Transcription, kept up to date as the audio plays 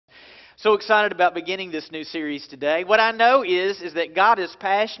So excited about beginning this new series today. What I know is that God is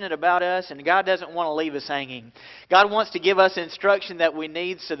passionate about us and God doesn't want to leave us hanging. God wants to give us instruction that we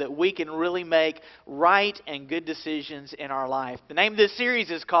need so that we can really make right and good decisions in our life. The name of this series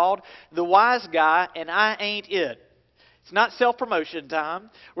is called The Wise Guy and I Ain't It. It's not self-promotion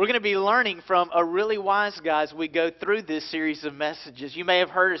time. We're going to be learning from a really wise guy as we go through this series of messages. You may have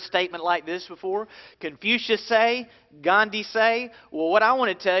heard a statement like this before. Confucius say, Gandhi say. Well, what I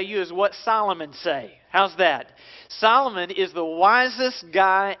want to tell you is what Solomon say. How's that? Solomon is the wisest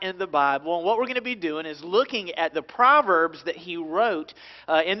guy in the Bible. And what we're going to be doing is looking at the Proverbs that he wrote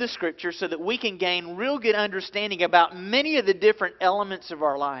in the Scripture so that we can gain real good understanding about many of the different elements of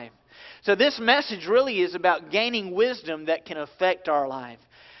our life. So this message really is about gaining wisdom that can affect our life,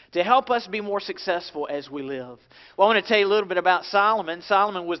 to help us be more successful as we live. Well, I want to tell you a little bit about Solomon.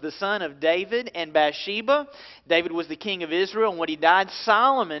 Solomon was the son of David and Bathsheba. David was the king of Israel, and when he died,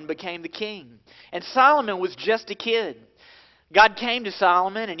 Solomon became the king. And Solomon was just a kid. God came to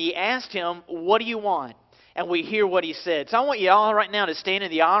Solomon and he asked him, "What do you want?" And we hear what he said. So I want you all right now to stand in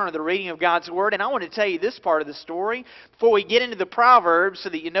the honor of the reading of God's Word. And I want to tell you this part of the story before we get into the Proverbs so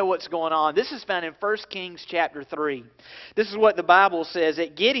that you know what's going on. This is found in 1 Kings chapter 3. This is what the Bible says.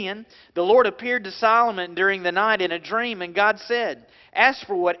 At Gideon, the Lord appeared to Solomon during the night in a dream, and God said, "Ask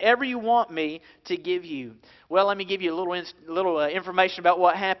for whatever you want me to give you." Well, let me give you a little information about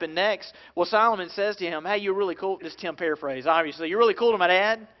what happened next. Well, Solomon says to him, "Hey, you're really cool." This is Tim paraphrase, obviously. "You're really cool to my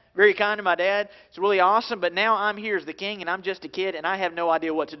dad. Very kind to my dad. It's really awesome, but now I'm here as the king and I'm just a kid and I have no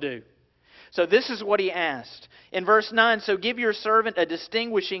idea what to do." So this is what he asked. In verse 9, "So give your servant a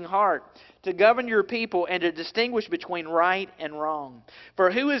distinguishing heart to govern your people and to distinguish between right and wrong.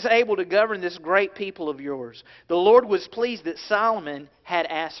 For who is able to govern this great people of yours?" The Lord was pleased that Solomon had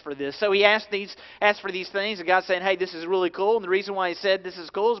asked for this. So he asked for these things, and God's saying, "Hey, this is really cool." And the reason why he said this is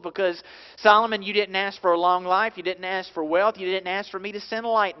cool is because, Solomon, you didn't ask for a long life, you didn't ask for wealth, you didn't ask for me to send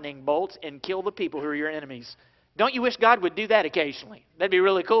lightning bolts and kill the people who are your enemies. Don't you wish God would do that occasionally? That'd be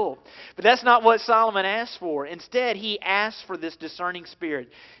really cool. But that's not what Solomon asked for. Instead, he asked for this discerning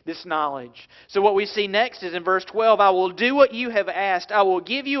spirit, this knowledge. So what we see next is in verse 12, "I will do what you have asked. I will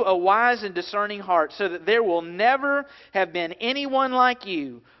give you a wise and discerning heart so that there will never have been anyone like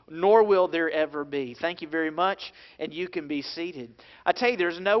you, nor will there ever be." Thank you very much, and you can be seated. I tell you,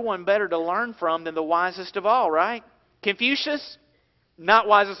 there's no one better to learn from than the wisest of all, right? Confucius, not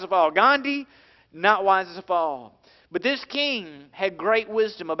wisest of all. Gandhi, not wisest of all. But this king had great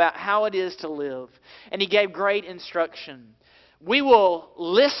wisdom about how it is to live. And he gave great instruction. We will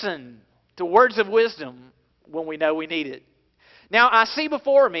listen to words of wisdom when we know we need it. Now, I see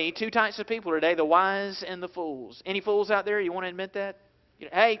before me two types of people today, the wise and the fools. Any fools out there? You want to admit that?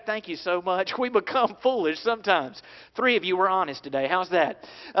 Hey, thank you so much. We become foolish sometimes. 3 of you were honest today. How's that?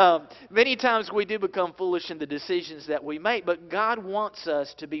 Many times we do become foolish in the decisions that we make, but God wants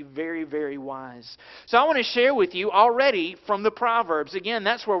us to be very, very wise. So I want to share with you already from the Proverbs. Again,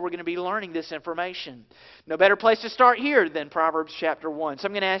 that's where we're going to be learning this information. No better place to start here than Proverbs chapter 1. So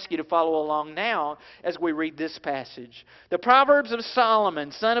I'm going to ask you to follow along now as we read this passage. "The Proverbs of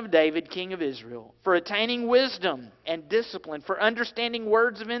Solomon, son of David, king of Israel, for attaining wisdom and discipline, for understanding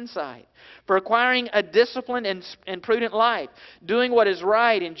words of insight, for acquiring a disciplined and prudent life, doing what is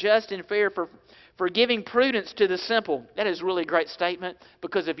right and just and fair, for giving prudence to the simple." That is a really great statement,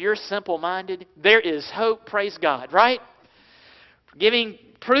 because if you're simple-minded, there is hope, praise God, right? "For giving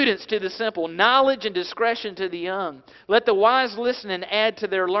prudence to the simple, knowledge and discretion to the young. Let the wise listen and add to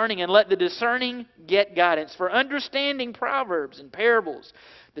their learning, and let the discerning get guidance. For understanding proverbs and parables,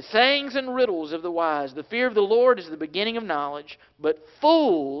 the sayings and riddles of the wise. The fear of the Lord is the beginning of knowledge, but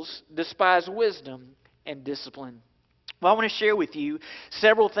fools despise wisdom and discipline." Well, I want to share with you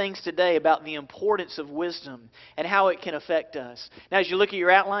several things today about the importance of wisdom and how it can affect us. Now, as you look at your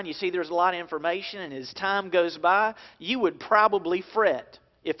outline, you see there's a lot of information, and as time goes by, you would probably fret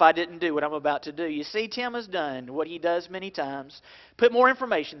if I didn't do what I'm about to do. You see, Tim has done what he does many times, put more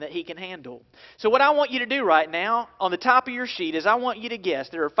information that he can handle. So what I want you to do right now, on the top of your sheet, is I want you to guess.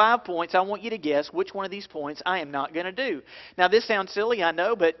 There are 5 points. I want you to guess which one of these points I am not going to do. Now, this sounds silly, I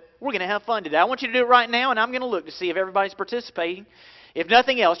know, but we're going to have fun today. I want you to do it right now, and I'm going to look to see if everybody's participating. If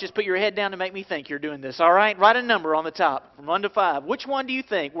nothing else, just put your head down to make me think you're doing this, all right? Write a number on the top, from 1 to 5. Which one do you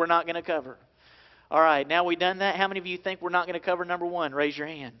think we're not going to cover? All right, now we've done that. How many of you think we're not going to cover number 1? Raise your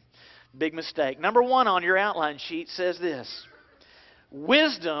hand. Big mistake. Number 1 on your outline sheet says this: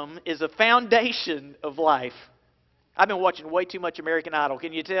 wisdom is a foundation of life. I've been watching way too much American Idol.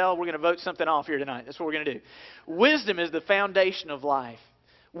 Can you tell? We're going to vote something off here tonight. That's what we're going to do. Wisdom is the foundation of life.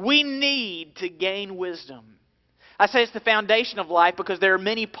 We need to gain wisdom. I say it's the foundation of life because there are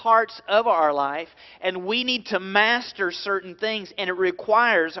many parts of our life, and we need to master certain things, and it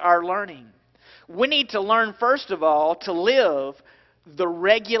requires our learning. We need to learn, first of all, to live the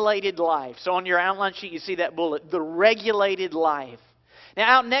regulated life. So on your outline sheet, you see that bullet, the regulated life.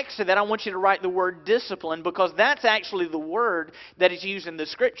 Now, out next to that, I want you to write the word discipline, because that's actually the word that is used in the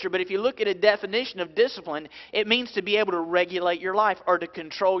Scripture. But if you look at a definition of discipline, it means to be able to regulate your life or to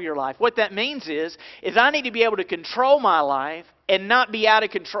control your life. What that means is I need to be able to control my life and not be out of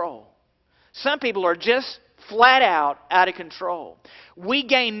control. Some people are just flat out of control. We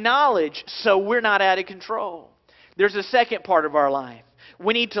gain knowledge so we're not out of control. There's a second part of our life.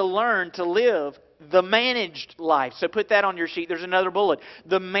 We need to learn to live the managed life. So put that on your sheet. There's another bullet.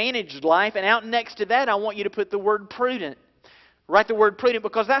 The managed life. And out next to that, I want you to put the word prudent. Write the word prudent,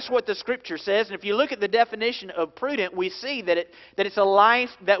 because that's what the Scripture says. And if you look at the definition of prudent, we see that it's a life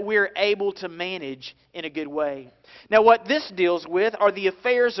that we're able to manage in a good way. Now, what this deals with are the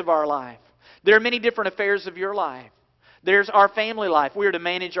affairs of our life. There are many different affairs of your life. There's our family life. We are to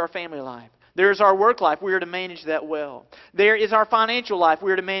manage our family life. There's our work life. We are to manage that well. There is our financial life.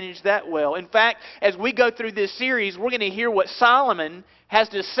 We are to manage that well. In fact, as we go through this series, we're going to hear what Solomon has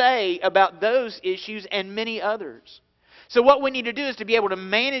to say about those issues and many others. So what we need to do is to be able to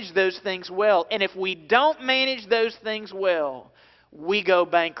manage those things well. And if we don't manage those things well, we go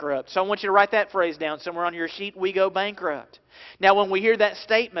bankrupt. So I want you to write that phrase down somewhere on your sheet. We go bankrupt. Now, when we hear that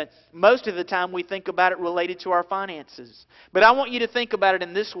statement, most of the time we think about it related to our finances. But I want you to think about it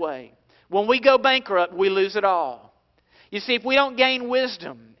in this way. When we go bankrupt, we lose it all. You see, if we don't gain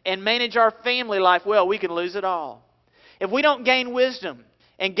wisdom and manage our family life well, we can lose it all. If we don't gain wisdom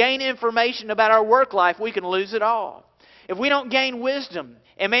and gain information about our work life, we can lose it all. If we don't gain wisdom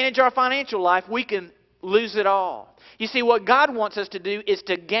and manage our financial life, we can lose it all. You see, what God wants us to do is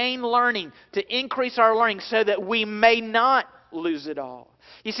to gain learning, to increase our learning so that we may not lose it all.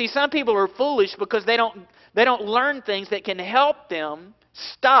 You see, some people are foolish because they don't learn things that can help them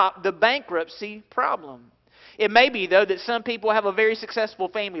stop the bankruptcy problem. It may be, though, that some people have a very successful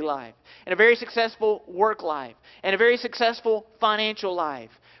family life and a very successful work life and a very successful financial life.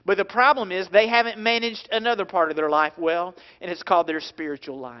 But the problem is they haven't managed another part of their life well, and it's called their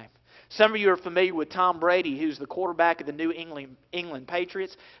spiritual life. Some of you are familiar with Tom Brady, who's the quarterback of the New England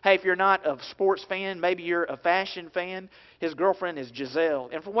Patriots. Hey, if you're not a sports fan, maybe you're a fashion fan. His girlfriend is Giselle.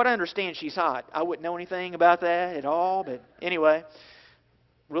 And from what I understand, she's hot. I wouldn't know anything about that at all, but anyway,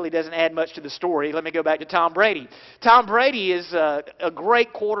 really doesn't add much to the story. Let me go back to Tom Brady. Tom Brady is a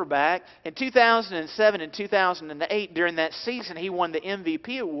great quarterback. In 2007 and 2008, during that season, he won the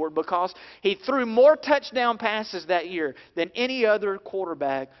MVP award because he threw more touchdown passes that year than any other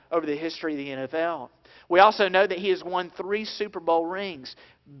quarterback over the history of the NFL. We also know that he has won 3 Super Bowl rings.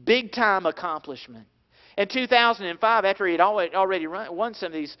 Big time accomplishment. In 2005, after he had already won some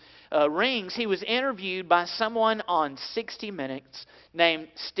of these rings, he was interviewed by someone on 60 Minutes named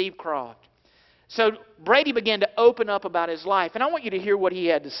Steve Croft. So Brady began to open up about his life, and I want you to hear what he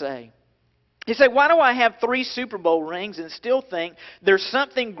had to say. He said, "Why do I have 3 Super Bowl rings and still think there's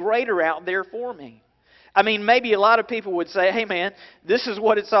something greater out there for me? I mean, maybe a lot of people would say, hey man, this is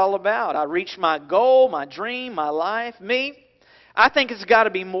what it's all about. I reached my goal, my dream, my life. Me, I think it's got to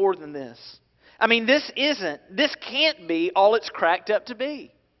be more than this. I mean, this can't be all it's cracked up to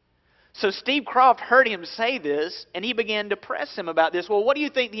be." So Steve Croft heard him say this, and he began to press him about this. Well, what do you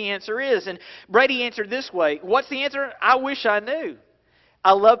think the answer is? And Brady answered this way. What's the answer? I wish I knew.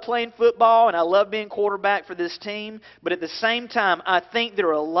 I love playing football, and I love being quarterback for this team. But at the same time, I think there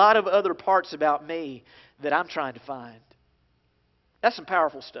are a lot of other parts about me that I'm trying to find. That's some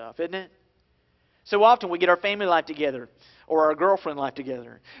powerful stuff, isn't it? So often we get our family life together, or our girlfriend life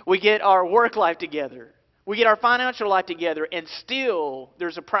together. We get our work life together. We get our financial life together, and still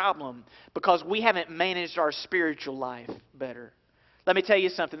there's a problem because we haven't managed our spiritual life better. Let me tell you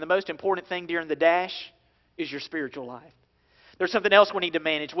something. The most important thing during the dash is your spiritual life. There's something else we need to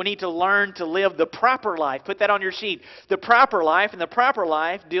manage. We need to learn to live the proper life. Put that on your sheet. The proper life, and the proper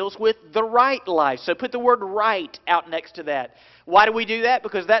life deals with the right life. So put the word right out next to that. Why do we do that?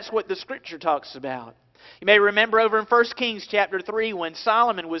 Because that's what the Scripture talks about. You may remember over in 1 Kings chapter 3 when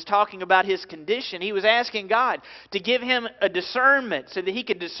Solomon was talking about his condition, he was asking God to give him a discernment so that he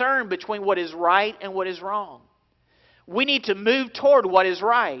could discern between what is right and what is wrong. We need to move toward what is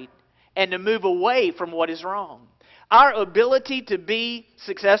right and to move away from what is wrong. Our ability to be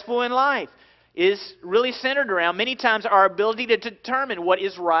successful in life is really centered around many times our ability to determine what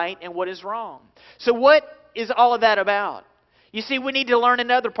is right and what is wrong. So what is all of that about? You see, we need to learn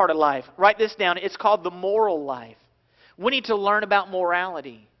another part of life. Write this down. It's called the moral life. We need to learn about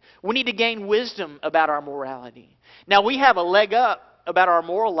morality. We need to gain wisdom about our morality. Now, we have a leg up about our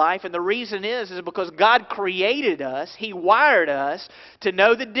moral life, and the reason is because God created us. He wired us to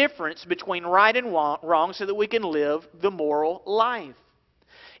know the difference between right and wrong so that we can live the moral life.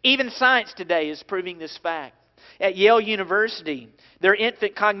 Even science today is proving this fact. At Yale University, their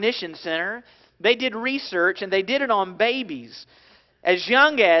Infant Cognition Center, they did research, and they did it on babies as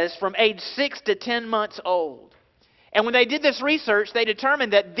young as from age 6 to 10 months old. And when they did this research, they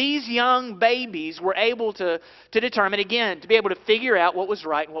determined that these young babies were able to determine, again, to be able to figure out what was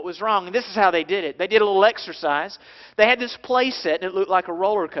right and what was wrong. And this is how they did it. They did a little exercise. They had this play set, and it looked like a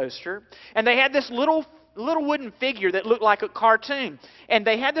roller coaster. And they had this little wooden figure that looked like a cartoon. And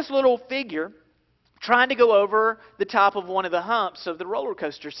they had this little figure trying to go over the top of one of the humps of the roller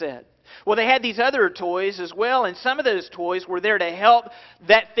coaster set. Well, they had these other toys as well, and some of those toys were there to help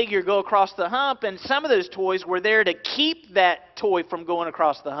that figure go across the hump, and some of those toys were there to keep that toy from going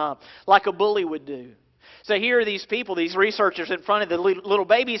across the hump, like a bully would do. So here are these people, these researchers in front of the little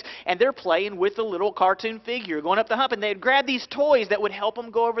babies, and they're playing with the little cartoon figure going up the hump, and they'd grab these toys that would help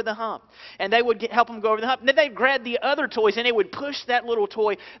them go over the hump. And they would help them go over the hump. And then they'd grab the other toys, and they would push that little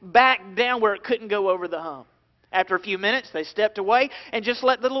toy back down where it couldn't go over the hump. After a few minutes, they stepped away and just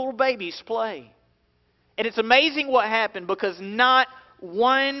let the little babies play. And it's amazing what happened because not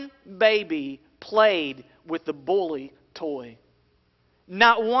one baby played with the bully toy.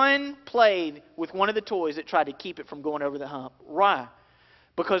 Not one played with one of the toys that tried to keep it from going over the hump. Why?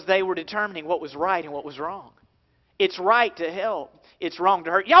 Because they were determining what was right and what was wrong. It's right to help. It's wrong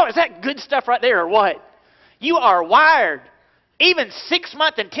to hurt. Y'all, is that good stuff right there or what? You are wired. Even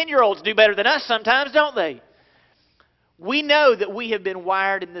 6-month and 10-year-olds do better than us sometimes, don't they? We know that we have been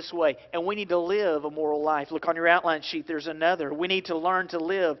wired in this way, and we need to live a moral life. Look on your outline sheet, there's another. We need to learn to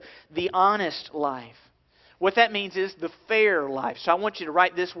live the honest life. What that means is the fair life. So I want you to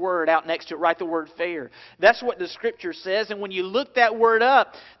write this word out next to it. Write the word fair. That's what the Scripture says, and when you look that word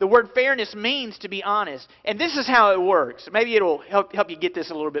up, the word fairness means to be honest. And this is how it works. Maybe it'll help you get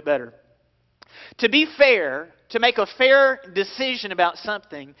this a little bit better. To be fair, to make a fair decision about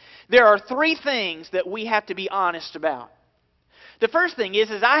something, there are 3 things that we have to be honest about. The first thing is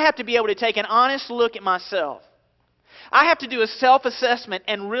I have to be able to take an honest look at myself. I have to do a self-assessment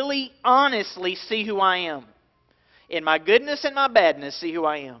and really honestly see who I am. In my goodness and my badness, see who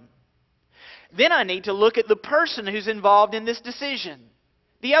I am. Then I need to look at the person who's involved in this decision,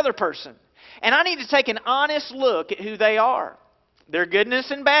 the other person. And I need to take an honest look at who they are. Their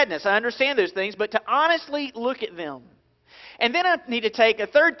goodness and badness. I understand those things, but to honestly look at them. And then I need to take a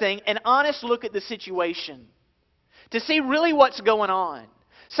third thing, an honest look at the situation. To see really what's going on.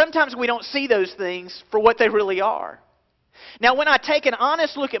 Sometimes we don't see those things for what they really are. Now, when I take an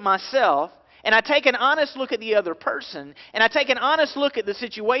honest look at myself, and I take an honest look at the other person, and I take an honest look at the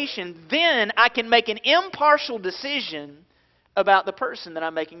situation, then I can make an impartial decision about the person that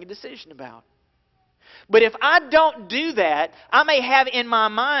I'm making a decision about. But if I don't do that, I may have in my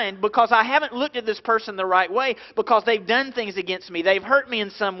mind, because I haven't looked at this person the right way, because they've done things against me, they've hurt me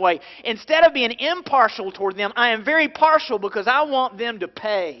in some way. Instead of being impartial toward them, I am very partial because I want them to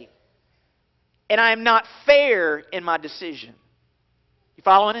pay. And I am not fair in my decision. You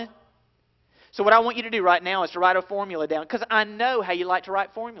following it? So what I want you to do right now is to write a formula down, because I know how you like to write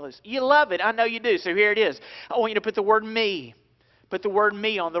formulas. You love it. I know you do. So here it is. I want you to put the word me. Put the word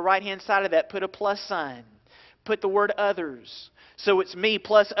me on the right-hand side of that. Put a plus sign. Put the word others. So it's me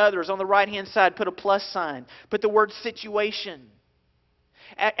plus others. On the right-hand side, put a plus sign. Put the word situation.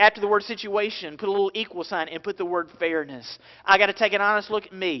 After the word situation, put a little equal sign and put the word fairness. I got to take an honest look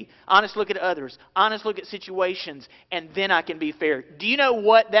at me, honest look at others, honest look at situations, and then I can be fair. Do you know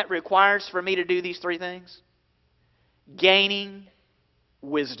what that requires for me to do these 3 things? Gaining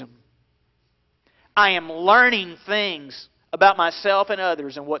wisdom. I am learning things about myself and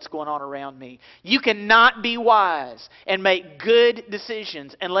others and what's going on around me. You cannot be wise and make good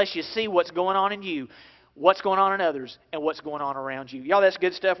decisions unless you see what's going on in you, what's going on in others, and what's going on around you. Y'all, that's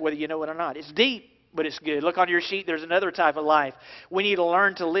good stuff whether you know it or not. It's deep, but it's good. Look on your sheet, there's another type of life. We need to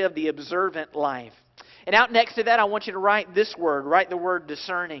learn to live the observant life. And out next to that, I want you to write this word. Write the word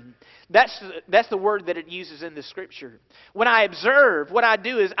discerning. That's the word that it uses in the Scripture. When I observe, what I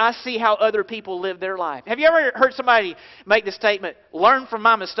do is I see how other people live their life. Have you ever heard somebody make the statement, learn from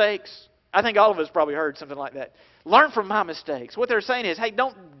my mistakes? I think all of us probably heard something like that. Learn from my mistakes. What they're saying is, hey,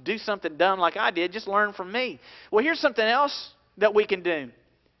 don't do something dumb like I did. Just learn from me. Well, here's something else that we can do,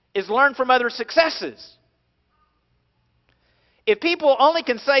 is learn from other successes. If people only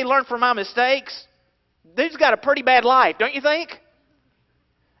can say, learn from my mistakes, dude's got a pretty bad life, don't you think?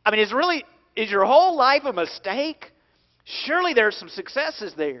 I mean, is your whole life a mistake? Surely there's some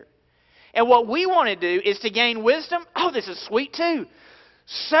successes there. And what we want to do is to gain wisdom. Oh, this is sweet too.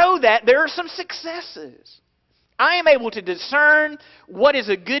 So that there are some successes. I am able to discern what is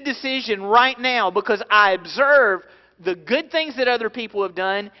a good decision right now because I observe the good things that other people have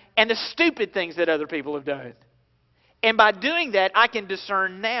done and the stupid things that other people have done. And by doing that, I can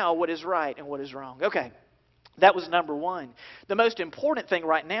discern now what is right and what is wrong. Okay, that was number one. The most important thing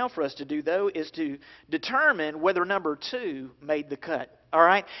right now for us to do, though, is to determine whether number 2 made the cut. All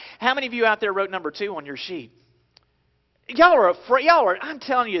right? How many of you out there wrote number 2 on your sheet? Y'all are afraid. I'm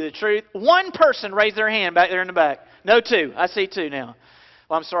telling you the truth. One person raised their hand back there in the back. No, 2. I see 2 now.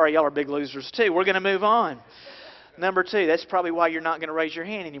 Well, I'm sorry, y'all are big losers too. We're going to move on. Number 2, that's probably why you're not going to raise your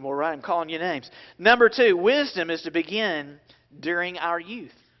hand anymore, right? I'm calling you names. Number 2, wisdom is to begin during our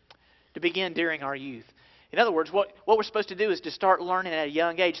youth. To begin during our youth. In other words, what we're supposed to do is to start learning at a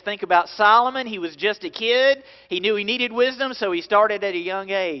young age. Think about Solomon. He was just a kid. He knew he needed wisdom, so he started at a young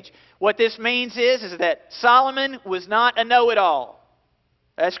age. What this means is that Solomon was not a know-it-all.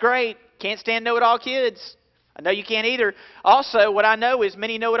 That's great. Can't stand know-it-all kids. I know you can't either. Also, what I know is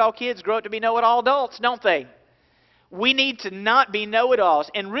many know-it-all kids grow up to be know-it-all adults, don't they? We need to not be know-it-alls.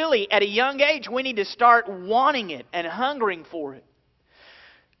 And really, at a young age, we need to start wanting it and hungering for it.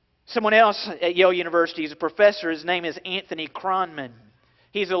 Someone else at Yale University is a professor. His name is Anthony Kronman.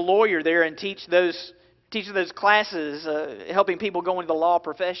 He's a lawyer there and teaches those classes, helping people go into the law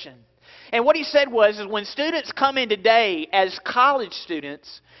profession. And what he said was when students come in today as college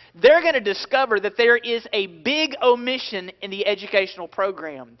students, they're going to discover that there is a big omission in the educational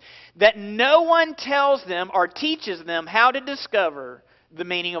program. That no one tells them or teaches them how to discover the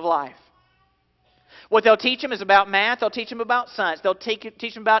meaning of life. What they'll teach them is about math. They'll teach them about science. They'll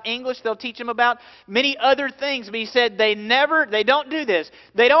teach them about English. They'll teach them about many other things. But he said they don't do this.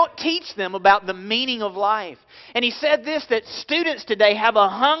 They don't teach them about the meaning of life. And he said this, that students today have a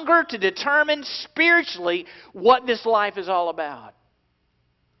hunger to determine spiritually what this life is all about.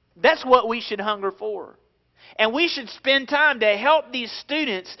 That's what we should hunger for. And we should spend time to help these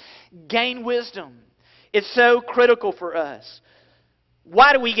students gain wisdom. It's so critical for us.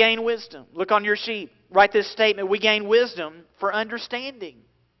 Why do we gain wisdom? Look on your sheet. Write this statement. We gain wisdom for understanding.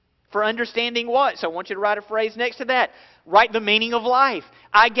 For understanding what? So I want you to write a phrase next to that. Write the meaning of life.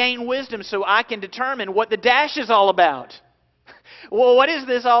 I gain wisdom so I can determine what the dash is all about. Well, what is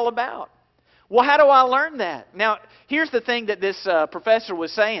this all about? Well, how do I learn that? Now, here's the thing that this professor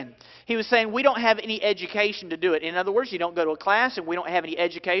was saying. He was saying we don't have any education to do it. In other words, you don't go to a class and we don't have any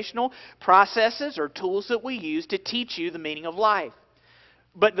educational processes or tools that we use to teach you the meaning of life.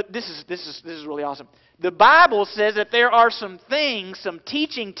 But this is really awesome. The Bible says that there are some things, some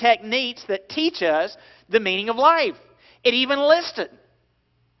teaching techniques that teach us the meaning of life. It even lists it.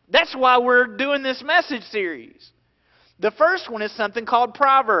 That's why we're doing this message series. The first one is something called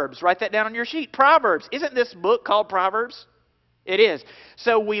Proverbs. Write that down on your sheet. Proverbs. Isn't this book called Proverbs? It is.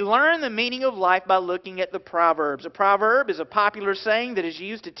 So we learn the meaning of life by looking at the Proverbs. A proverb is a popular saying that is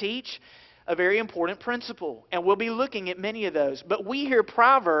used to teach a very important principle. And we'll be looking at many of those. But we hear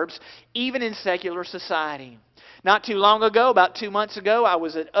Proverbs even in secular society. Not too long ago, about 2 months ago, I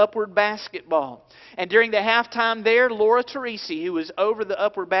was at Upward Basketball. And during the halftime there, Laura Teresi, who was over the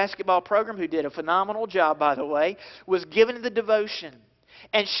Upward Basketball program, who did a phenomenal job, by the way, was given the devotion.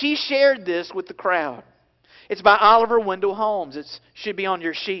 And she shared this with the crowd. It's by Oliver Wendell Holmes. It should be on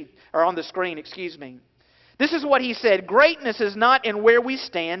your sheet, or on the screen, excuse me. This is what he said. Greatness is not in where we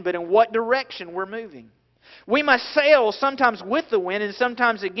stand, but in what direction we're moving. We must sail sometimes with the wind and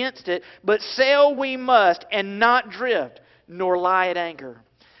sometimes against it, but sail we must and not drift, nor lie at anchor.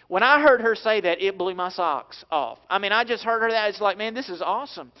 When I heard her say that, it blew my socks off. I mean, I just heard her that. It's like, man, this is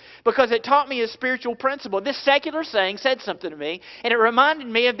awesome. Because it taught me a spiritual principle. This secular saying said something to me, and it reminded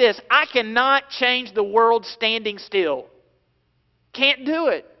me of this. I cannot change the world standing still. Can't do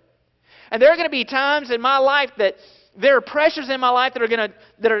it. And there are going to be times in my life that there are pressures in my life that are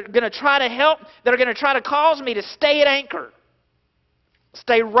going to try to help, that are going to try to cause me to stay at anchor.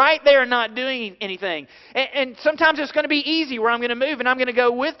 Stay right there and not doing anything. And sometimes it's going to be easy where I'm going to move and I'm going to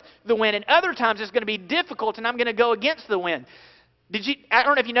go with the wind. And other times it's going to be difficult and I'm going to go against the wind. I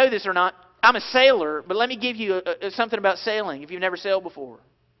don't know if you know this or not. I'm a sailor, but let me give you something about sailing if you've never sailed before.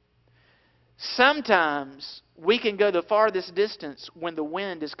 Sometimes we can go the farthest distance when the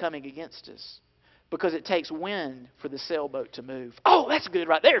wind is coming against us. Because it takes wind for the sailboat to move. Oh, that's good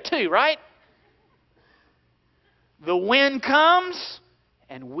right there too, right? The wind comes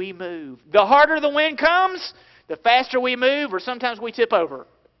and we move. The harder the wind comes, the faster we move, or sometimes we tip over.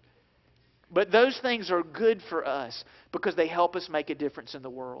 But those things are good for us because they help us make a difference in the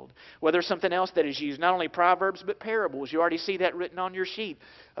world. Well, there's something else that is used, not only proverbs, but parables. You already see that written on your sheet.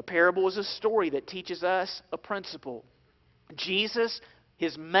 A parable is a story that teaches us a principle. Jesus,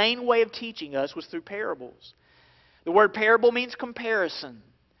 His main way of teaching us was through parables. The word parable means comparison.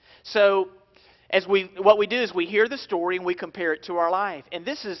 So, what we do is we hear the story and we compare it to our life. And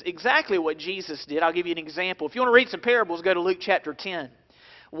this is exactly what Jesus did. I'll give you an example. If you want to read some parables, go to Luke chapter 10.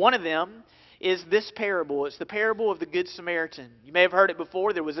 One of them is this parable. It's the parable of the Good Samaritan. You may have heard it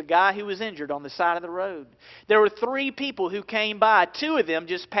before. There was a guy who was injured on the side of the road. There were 3 people who came by. 2 of them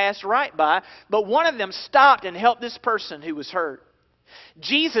just passed right by, but one of them stopped and helped this person who was hurt.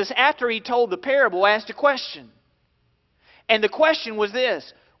 Jesus, after He told the parable, asked a question. And the question was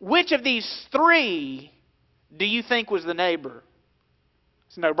this: which of these 3 do you think was the neighbor?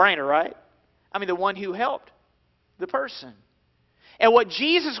 It's a no-brainer, right? I mean, the one who helped the person. And what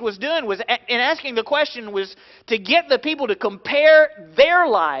Jesus was doing was, in asking the question, was to get the people to compare their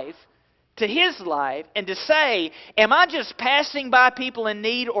life to His life and to say, am I just passing by people in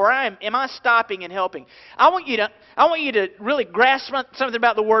need, or am I stopping and helping? I want you to really grasp something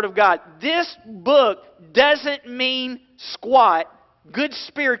about the Word of God. This book doesn't mean squat. Good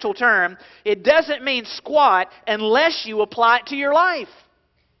spiritual term. It doesn't mean squat unless you apply it to your life.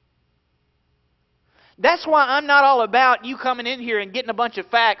 That's why I'm not all about you coming in here and getting a bunch of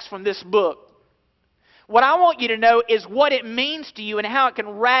facts from this book. What I want you to know is what it means to you and how it can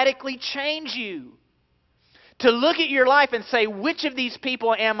radically change you. To look at your life and say, which of these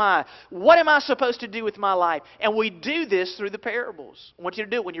people am I? What am I supposed to do with my life? And we do this through the parables. I want you to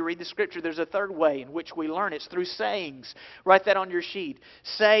do it when you read the Scripture. There's a third way in which we learn. It's through sayings. Write that on your sheet.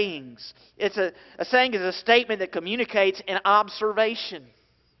 Sayings. A saying is a statement that communicates an observation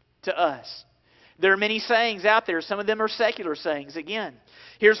to us. There are many sayings out there. Some of them are secular sayings. Again,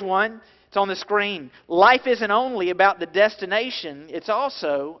 here's one. It's on the screen. Life isn't only about the destination, it's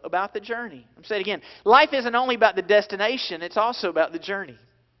also about the journey. I'm saying it again. Life isn't only about the destination, it's also about the journey.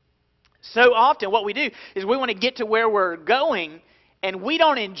 So often what we do is we want to get to where we're going, and we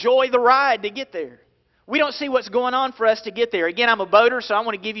don't enjoy the ride to get there. We don't see what's going on for us to get there. Again, I'm a boater, so I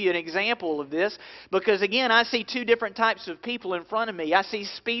want to give you an example of this. Because again, I see 2 different types of people in front of me. I see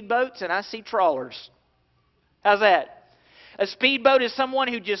speedboats and I see trawlers. How's that? A speedboat is someone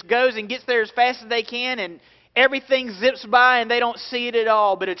who just goes and gets there as fast as they can, and everything zips by and they don't see it at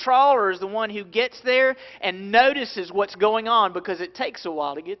all. But a trawler is the one who gets there and notices what's going on, because it takes a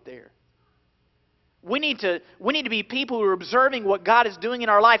while to get there. We need to be people who are observing what God is doing in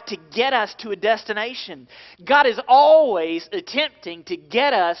our life to get us to a destination. God is always attempting to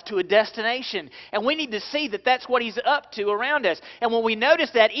get us to a destination. And we need to see that that's what He's up to around us. And when we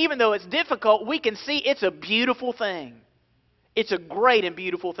notice that, even though it's difficult, we can see it's a beautiful thing. It's a great and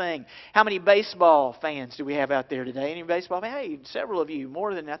beautiful thing. How many baseball fans do we have out there today? Any baseball fans? Hey, several of you,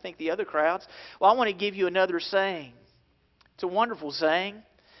 more than I think the other crowds. Well, I want to give you another saying. It's a wonderful saying.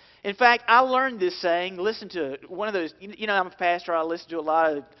 In fact, I learned this saying, listen to one of those, I'm a pastor, I listen to a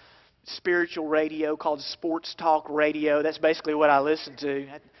lot of spiritual radio called sports talk radio. That's basically what I listen to.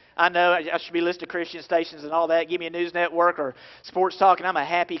 I know I should be listening to Christian stations and all that. Give me a news network or sports talk, and I'm a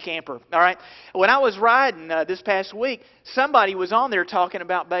happy camper. All right. When I was riding this past week, somebody was on there talking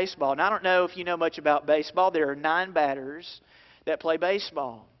about baseball. And I don't know if you know much about baseball. There are 9 batters that play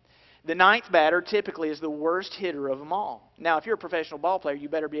baseball. The 9th batter typically is the worst hitter of them all. Now, if you're a professional ball player, you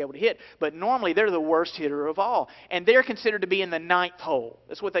better be able to hit. But normally, they're the worst hitter of all. And they're considered to be in the 9th hole.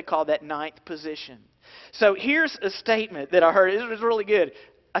 That's what they call that 9th position. So here's a statement that I heard. It was really good.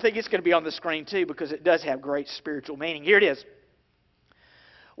 I think it's going to be on the screen too, because it does have great spiritual meaning. Here it is.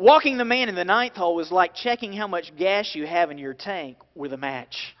 Walking the man in the 9th hole is like checking how much gas you have in your tank with a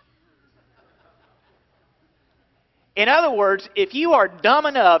match. In other words, if you are dumb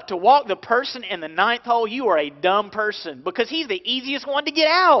enough to walk the person in the 9th hole, you are a dumb person, because he's the easiest one to get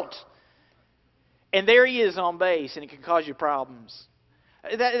out. And there he is on base, and it can cause you problems.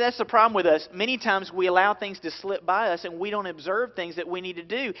 That's the problem with us. Many times we allow things to slip by us, and we don't observe things that we need to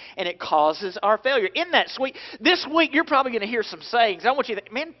do, and it causes our failure. Isn't that sweet? This week you're probably going to hear some sayings. I want you to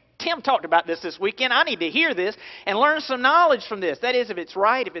think, man, Tim talked about this weekend. I need to hear this and learn some knowledge from this. That is, if it's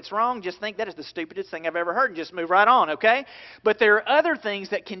right, if it's wrong, just think that is the stupidest thing I've ever heard and just move right on, okay? But there are other things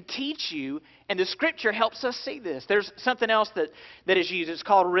that can teach you, and the Scripture helps us see this. There's something else that is used. It's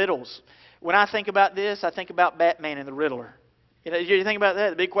called riddles. When I think about this, I think about Batman and the Riddler. You think about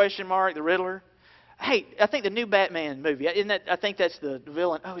that? The big question mark, the Riddler. Hey, I think the new Batman movie, I think that's the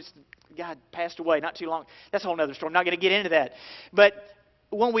villain. Oh, it's the guy passed away not too long. That's a whole other story. I'm not going to get into that. But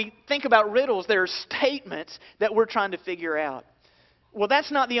when we think about riddles, there are statements that we're trying to figure out. Well,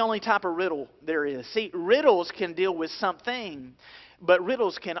 that's not the only type of riddle there is. See, riddles can deal with something, but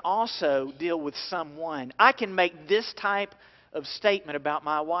riddles can also deal with someone. I can make this type of statement about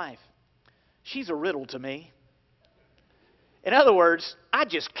my wife. She's a riddle to me. In other words, I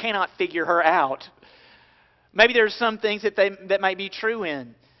just cannot figure her out. Maybe there's some things that might be true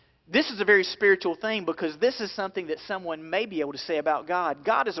in. This is a very spiritual thing because this is something that someone may be able to say about God.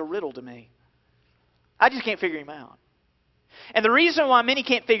 God is a riddle to me. I just can't figure Him out. And the reason why many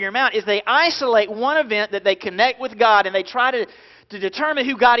can't figure Him out is they isolate one event that they connect with God and they try to determine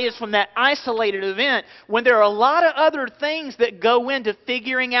who God is from that isolated event when there are a lot of other things that go into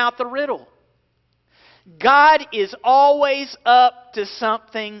figuring out the riddle. God is always up to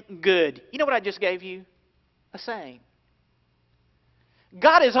something good. You know what I just gave you? A saying.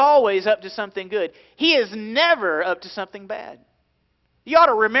 God is always up to something good. He is never up to something bad. You ought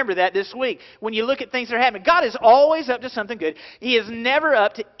to remember that this week. When you look at things that are happening, God is always up to something good. He is never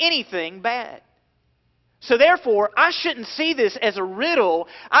up to anything bad. So therefore, I shouldn't see this as a riddle.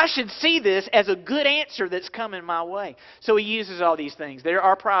 I should see this as a good answer that's coming my way. So He uses all these things. There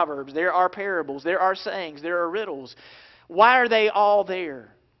are proverbs. There are parables. There are sayings. There are riddles. Why are they all there?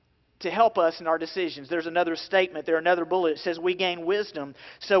 To help us in our decisions. There's another statement. There's another bullet. It says we gain wisdom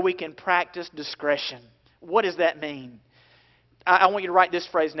so we can practice discretion. What does that mean? I want you to write this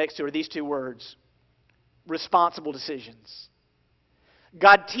phrase next to it, these two words. Responsible decisions.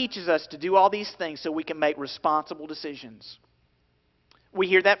 God teaches us to do all these things so we can make responsible decisions. We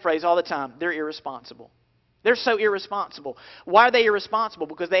hear that phrase all the time. They're irresponsible. They're so irresponsible. Why are they irresponsible?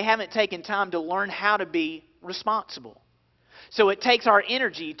 Because they haven't taken time to learn how to be responsible. So it takes our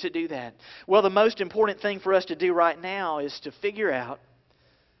energy to do that. Well, the most important thing for us to do right now is to figure out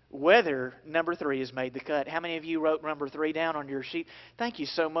whether number 3 has made the cut. How many of you wrote number 3 down on your sheet? Thank you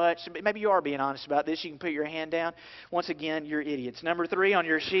so much. Maybe you are being honest about this. You can put your hand down. Once again, you're idiots. Number 3 on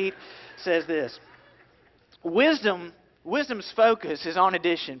your sheet says this. Wisdom's focus is on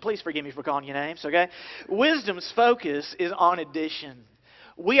addition. Please forgive me for calling you names, okay? Wisdom's focus is on addition.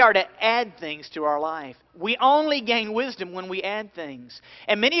 We are to add things to our life. We only gain wisdom when we add things.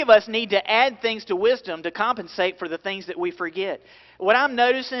 And many of us need to add things to wisdom to compensate for the things that we forget. What I'm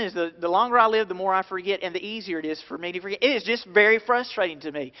noticing is the longer I live, the more I forget, and the easier it is for me to forget. It is just very frustrating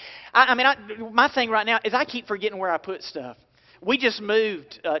to me. My thing right now is I keep forgetting where I put stuff. We just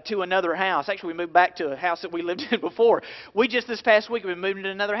moved to another house. Actually, we moved back to a house that we lived in before. This past week, we've been moving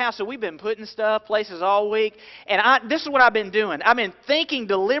to another house. So we've been putting stuff places all week. And this is what I've been doing. I've been thinking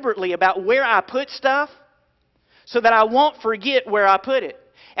deliberately about where I put stuff so that I won't forget where I put it.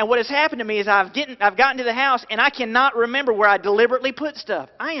 And what has happened to me is I've gotten to the house and I cannot remember where I deliberately put stuff.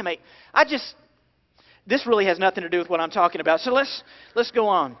 This really has nothing to do with what I'm talking about. So let's go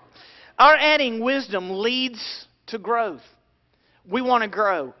on. Our adding wisdom leads to growth. We want to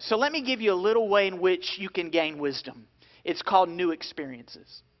grow. So let me give you a little way in which you can gain wisdom. It's called new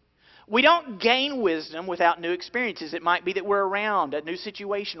experiences. We don't gain wisdom without new experiences. It might be that we're around a new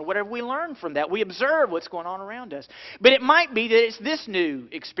situation or whatever. We learn from that. We observe what's going on around us. But it might be that it's this new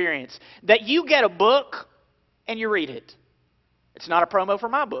experience, that you get a book and you read it. It's not a promo for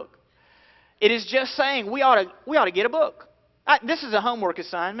my book. It is just saying we ought to get a book. This is a homework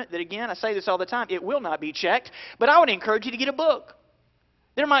assignment that, again, I say this all the time, it will not be checked, but I would encourage you to get a book.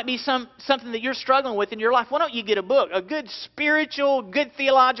 There might be something that you're struggling with in your life. Why don't you get a book, a good spiritual, good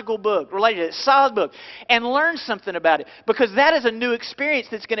theological book, related to it, solid book, and learn something about it, because that is a new experience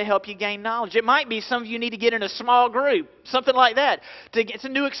that's going to help you gain knowledge. It might be some of you need to get in a small group, something like that. It's a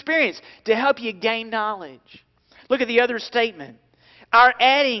new experience to help you gain knowledge. Look at the other statement. Our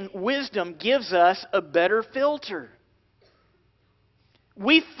adding wisdom gives us a better filter.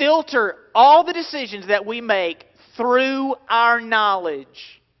 We filter all the decisions that we make through our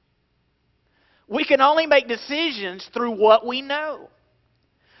knowledge. We can only make decisions through what we know.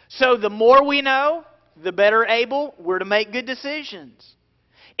 So the more we know, the better able we're to make good decisions.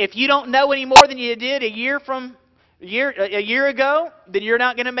 If you don't know any more than you did a year ago, then you're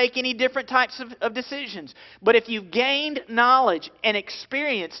not going to make any different types of decisions. But if you've gained knowledge and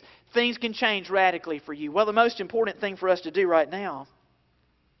experience, things can change radically for you. Well, the most important thing for us to do right now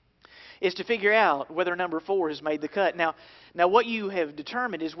is to figure out whether number 4 has made the cut. Now what you have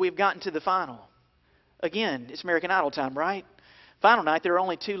determined is we've gotten to the final. Again, it's American Idol time, right? Final night, there are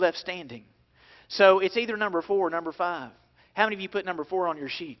only 2 left standing. So it's either number 4 or number 5. How many of you put number 4 on your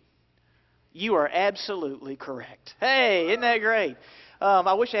sheet? You are absolutely correct. Hey, isn't that great?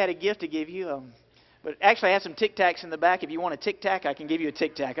 I wish I had a gift to give you. But actually, I have some Tic Tacs in the back. If you want a Tic Tac, I can give you a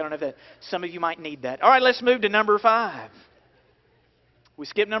Tic Tac. I don't know if some of you might need that. All right, let's move to number 5. We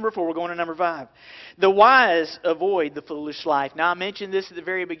skip number 4, we're going to number 5. The wise avoid the foolish life. Now, I mentioned this at the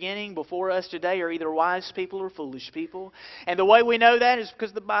very beginning. Before us today are either wise people or foolish people. And the way we know that is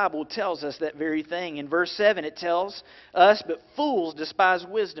because the Bible tells us that very thing. In verse 7, it tells us, but fools despise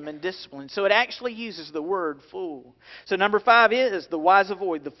wisdom and discipline. So it actually uses the word fool. So number 5 is, the wise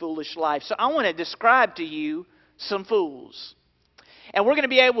avoid the foolish life. So I want to describe to you some fools. And we're going to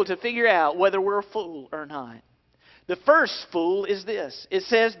be able to figure out whether we're a fool or not. The first fool is this. It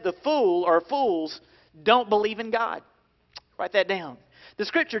says the fool or fools don't believe in God. Write that down. The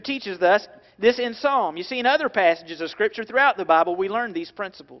Scripture teaches us this in Psalm. You see, in other passages of Scripture throughout the Bible, we learn these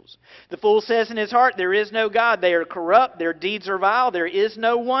principles. The fool says in his heart, there is no God. They are corrupt. Their deeds are vile. There is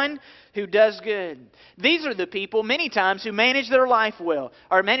no one who does good. These are the people, many times, who manage their life well,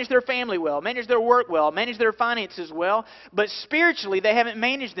 or manage their family well, manage their work well, manage their finances well, but spiritually they haven't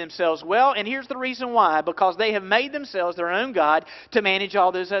managed themselves well, and here's the reason why. Because they have made themselves their own God to manage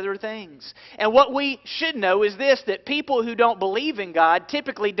all those other things. And what we should know is this, that people who don't believe in God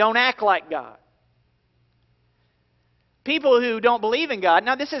typically don't act like God. People who don't believe in God,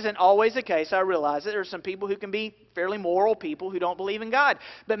 now this isn't always the case, I realize that there are some people who can be fairly moral people who don't believe in God.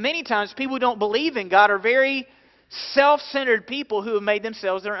 But many times people who don't believe in God are very self-centered people who have made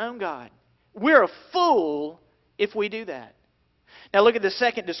themselves their own God. We're a fool if we do that. Now look at the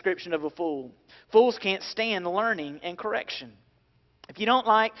second description of a fool. Fools can't stand learning and correction. If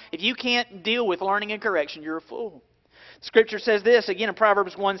you can't deal with learning and correction, you're a fool. Scripture says this, again in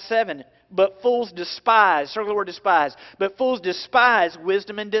Proverbs 1:7, but fools despise, circle the word despise, but fools despise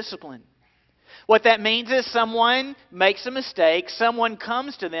wisdom and discipline. What that means is someone makes a mistake, someone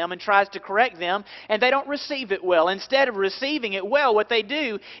comes to them and tries to correct them, and they don't receive it well. Instead of receiving it well, what they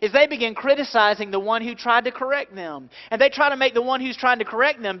do is they begin criticizing the one who tried to correct them. And they try to make the one who's trying to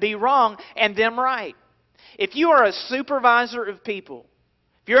correct them be wrong and them right. If you are a supervisor of people,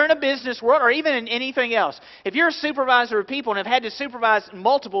 if you're in a business world or even in anything else, if you're a supervisor of people and have had to supervise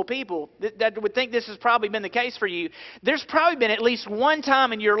multiple people, that would think this has probably been the case for you. There's probably been at least one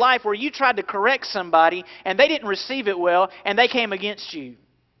time in your life where you tried to correct somebody and they didn't receive it well and they came against you.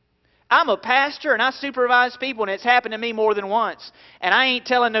 I'm a pastor and I supervise people and it's happened to me more than once. And I ain't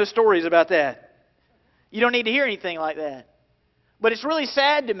telling no stories about that. You don't need to hear anything like that. But it's really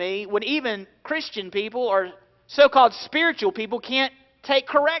sad to me when even Christian people or so-called spiritual people can't take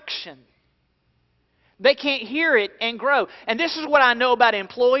correction. They can't hear it and grow. And this is what I know about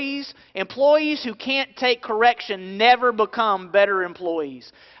employees. Employees who can't take correction never become better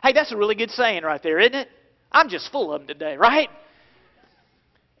employees. Hey, that's a really good saying right there, isn't it? I'm just full of them today, right?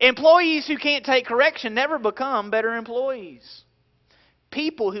 Employees who can't take correction never become better employees.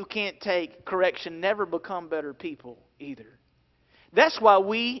 People who can't take correction never become better people either. That's why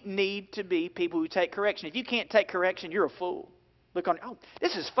we need to be people who take correction. If you can't take correction, you're a fool. Look on, oh,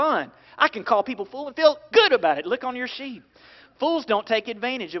 this is fun. I can call people fool and feel good about it. Look on your sheet. Fools don't take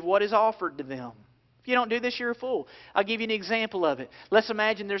advantage of what is offered to them. If you don't do this, you're a fool. I'll give you an example of it. Let's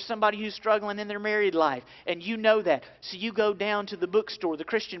imagine there's somebody who's struggling in their married life, and you know that. So you go down to the bookstore, the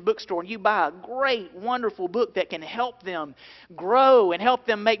Christian bookstore, and you buy a great, wonderful book that can help them grow and help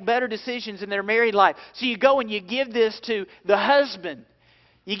them make better decisions in their married life. So you go and you give this to the husband.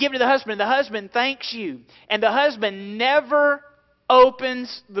 You give it to the husband, and the husband thanks you. And the husband never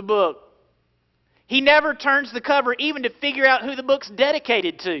opens the book. He never turns the cover even to figure out who the book's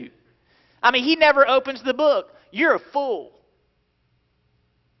dedicated to. I mean, he never opens the book. You're a fool.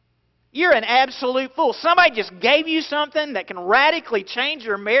 You're an absolute fool. Somebody just gave you something that can radically change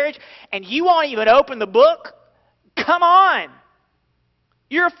your marriage and you won't even open the book? Come on.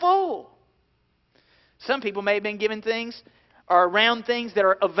 You're a fool. Some people may have been given things or around things that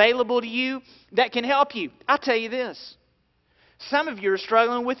are available to you that can help you. I'll tell you this. Some of you are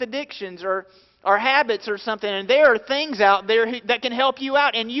struggling with addictions or habits or something, and there are things out there that can help you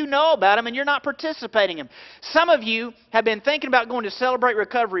out, and you know about them, and you're not participating in them. Some of you have been thinking about going to Celebrate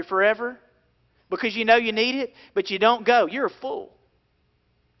Recovery forever because you know you need it, but you don't go. You're a fool.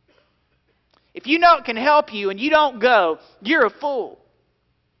 If you know it can help you and you don't go, you're a fool.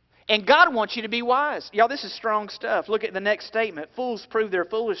 And God wants you to be wise. Y'all, this is strong stuff. Look at the next statement. Fools prove their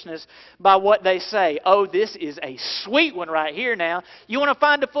foolishness by what they say. Oh, this is a sweet one right here now. You want to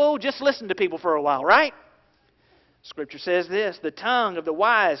find a fool? Just listen to people for a while, right? Scripture says this, the tongue of the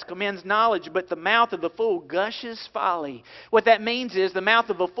wise commends knowledge, but the mouth of the fool gushes folly. What that means is the mouth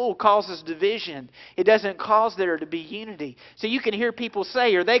of a fool causes division. It doesn't cause there to be unity. So you can hear people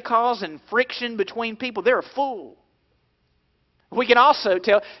say, are they causing friction between people? They're a fool. We can also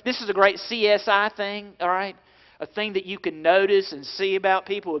tell, this is a great CSI thing, all right? a thing that you can notice and see about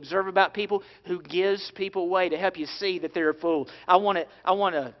people, observe about people, who gives people away to help you see that they're a fool. I want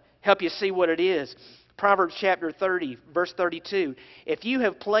to help you see what it is. Proverbs chapter 30, verse 32. If you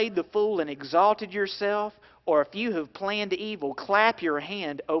have played the fool and exalted yourself, or if you have planned evil, clap your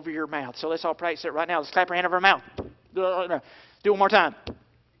hand over your mouth. So let's all practice it right now. Let's clap our hand over our mouth. Do it one more time.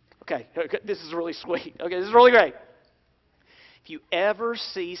 Okay, this is really sweet. Okay, this is really great. If you ever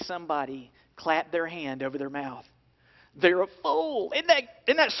see somebody clap their hand over their mouth, they're a fool. Isn't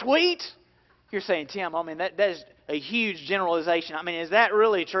that sweet? You're saying, Tim, I mean, that is a huge generalization. I mean, is that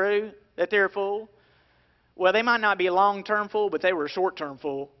really true, that they're a fool? Well, they might not be a long-term fool, but they were a short-term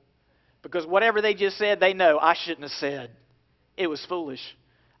fool. Because whatever they just said, they know, I shouldn't have said. It was foolish.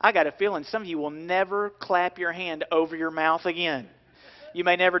 I got a feeling some of you will never clap your hand over your mouth again. You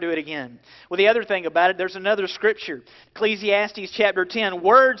may never do it again. Well, the other thing about it, there's another scripture. Ecclesiastes chapter 10.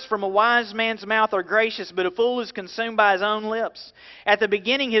 Words from a wise man's mouth are gracious, but a fool is consumed by his own lips. At the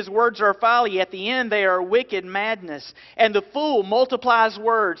beginning his words are folly. At the end they are wicked madness. And the fool multiplies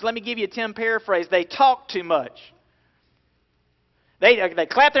words. Let me give you a Tim paraphrase. They talk too much. They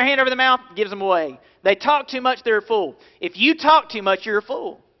clap their hand over the mouth, gives them away. They talk too much, they're a fool. If you talk too much, you're a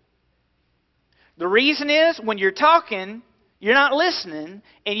fool. The reason is, when you're talking, you're not listening,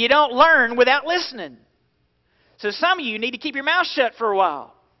 and you don't learn without listening. So some of you need to keep your mouth shut for a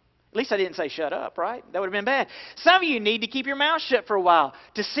while. At least I didn't say shut up, right? That would have been bad. Some of you need to keep your mouth shut for a while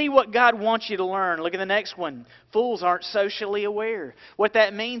to see what God wants you to learn. Look at the next one. Fools aren't socially aware. What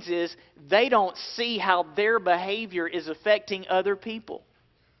that means is they don't see how their behavior is affecting other people.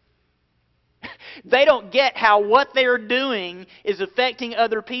 They don't get how what they're doing is affecting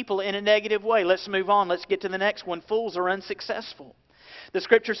other people in a negative way. Let's move on. Let's get to the next one. Fools are unsuccessful. The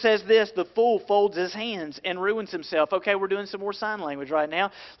Scripture says this, the fool folds his hands and ruins himself. Okay, we're doing some more sign language right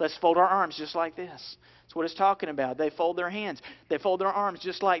now. Let's fold our arms just like this. That's what it's talking about. They fold their hands. They fold their arms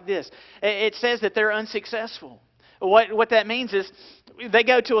just like this. It says that they're unsuccessful. What that means is they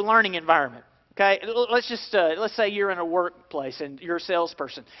go to a learning environment. Okay, let's say you're in a workplace and you're a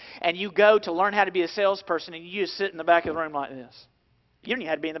salesperson, and you go to learn how to be a salesperson, and you just sit in the back of the room like this. You don't even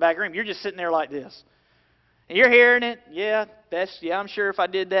have to be in the back of the room. You're just sitting there like this. And you're hearing it. Yeah, I'm sure if I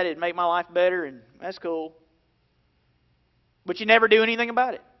did that, it'd make my life better, and that's cool. But you never do anything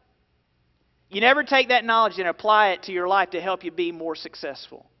about it. You never take that knowledge and apply it to your life to help you be more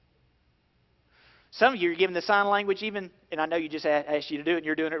successful. Some of you are giving the sign language even, and I know you just asked you to do it, and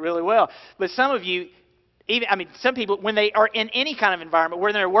you're doing it really well. But some of you, some people, when they are in any kind of environment,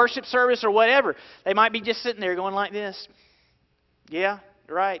 whether they're in a worship service or whatever, they might be just sitting there going like this. Yeah,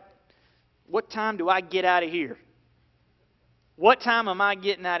 right. What time do I get out of here? What time am I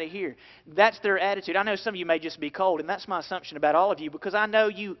getting out of here? That's their attitude. I know some of you may just be cold, and that's my assumption about all of you, because I know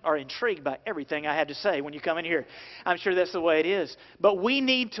you are intrigued by everything I have to say when you come in here. I'm sure that's the way it is. But we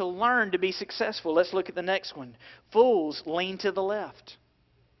need to learn to be successful. Let's look at the next one. Fools lean to the left.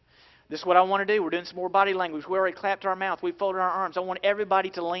 This is what I want to do. We're doing some more body language. We already clapped our mouth. We folded our arms. I want everybody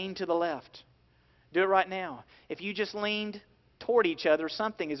to lean to the left. Do it right now. If you just leaned toward each other,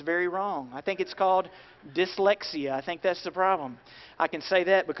 something is very wrong. I think it's called dyslexia. I think that's the problem. I can say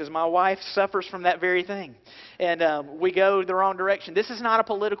that because my wife suffers from that very thing. And we go the wrong direction. This is not a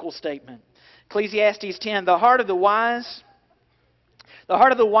political statement. Ecclesiastes 10, the heart of the wise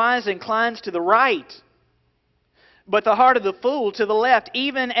inclines to the right, but the heart of the fool to the left,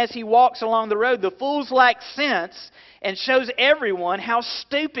 even as he walks along the road. The fool lacks sense and shows everyone how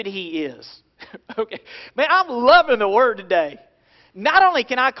stupid he is. Okay. Man, I'm loving the Word today. Not only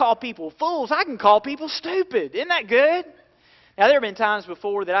can I call people fools, I can call people stupid. Isn't that good? Now, there have been times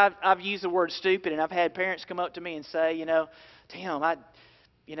before that I've used the word stupid, and I've had parents come up to me and say, Tim,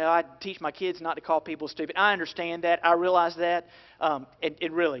 I teach my kids not to call people stupid. I understand that. I realize that. And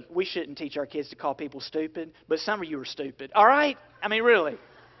really, we shouldn't teach our kids to call people stupid, but some of you are stupid. All right? I mean, really.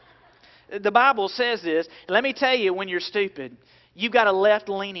 The Bible says this. Let me tell you, when you're stupid, you've got a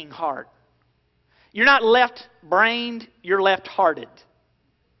left-leaning heart. You're not left-brained, you're left-hearted.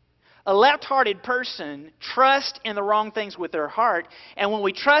 A left-hearted person trusts in the wrong things with their heart, and when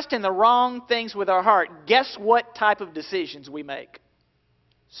we trust in the wrong things with our heart, guess what type of decisions we make?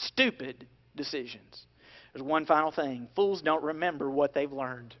 Stupid decisions. There's one final thing. Fools don't remember what they've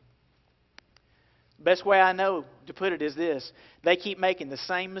learned. The best way I know to put it is this. They keep making the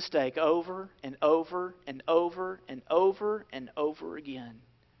same mistake over and over and over and over and over again.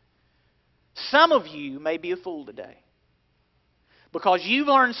 Some of you may be a fool today because you've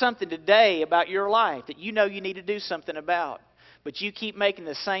learned something today about your life that you know you need to do something about, but you keep making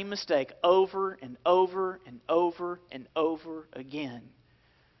the same mistake over and over and over and over again,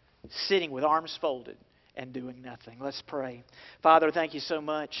 sitting with arms folded and doing nothing. Let's pray. Father, thank you so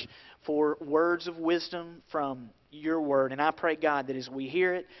much for words of wisdom from your word. And I pray, God, that as we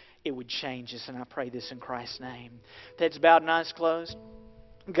hear it, it would change us. And I pray this in Christ's name. Heads bowed and eyes closed.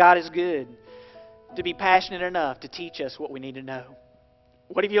 God is good to be passionate enough to teach us what we need to know.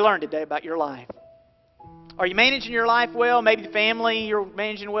 What have you learned today about your life? Are you managing your life well? Maybe the family you're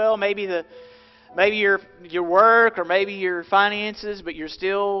managing well. Maybe your work, or maybe your finances, but you're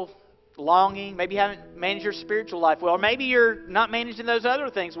still longing. Maybe you haven't managed your spiritual life well. Or maybe you're not managing those other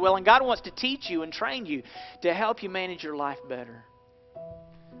things well, and God wants to teach you and train you to help you manage your life better.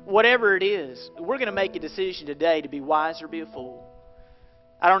 Whatever it is, we're going to make a decision today to be wise or be a fool.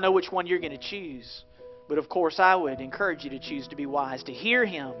 I don't know which one you're going to choose, but of course I would encourage you to choose to be wise, to hear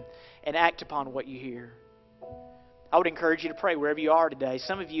Him and act upon what you hear. I would encourage you to pray wherever you are today.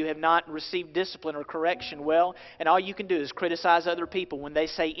 Some of you have not received discipline or correction well, and all you can do is criticize other people when they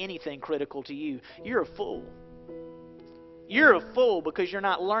say anything critical to you. You're a fool. You're a fool because you're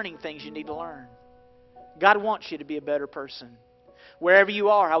not learning things you need to learn. God wants you to be a better person. Wherever you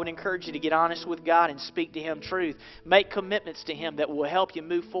are, I would encourage you to get honest with God and speak to Him truth. Make commitments to Him that will help you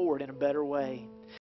move forward in a better way.